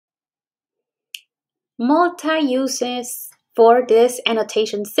multi-uses for this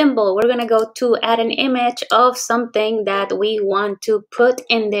annotation symbol. We're going to go to add an image of something that we want to put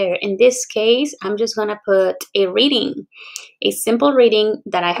in there. In this case, I'm just going to put a reading, a simple reading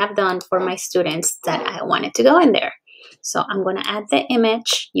that I have done for my students that I wanted to go in there. So I'm going to add the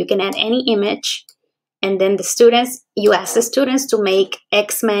image. You can add any image. And then the students, you ask the students to make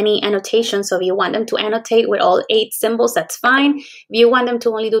X many annotations. So if you want them to annotate with all 8 symbols, that's fine. If you want them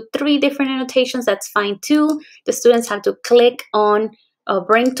to only do 3 different annotations, that's fine too. The students have to click on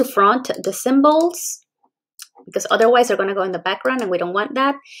bring to front the symbols, because otherwise they're going to go in the background and we don't want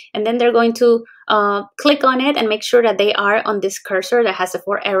that. And then they're going to click on it and make sure that they are on this cursor that has the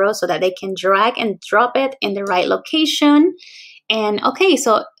 4 arrows so that they can drag and drop it in the right location. And okay,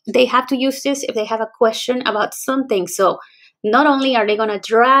 so they have to use this if they have a question about something. So not only are they going to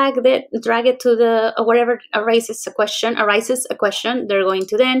drag it to the wherever arises a question, they're going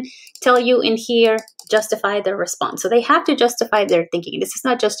to then tell you in here, justify their response. So they have to justify their thinking. This is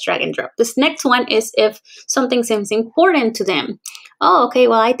not just drag and drop. This next one is if something seems important to them. Oh, okay,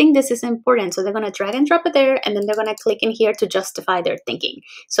 well, I think this is important. So they're going to drag and drop it there, and then they're going to click in here to justify their thinking.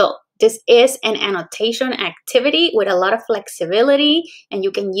 So this is an annotation activity with a lot of flexibility, and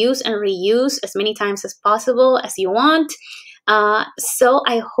you can use and reuse as many times as possible as you want. So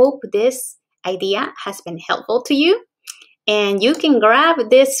I hope this idea has been helpful to you, and you can grab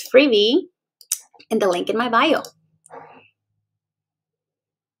this freebie in the link in my bio.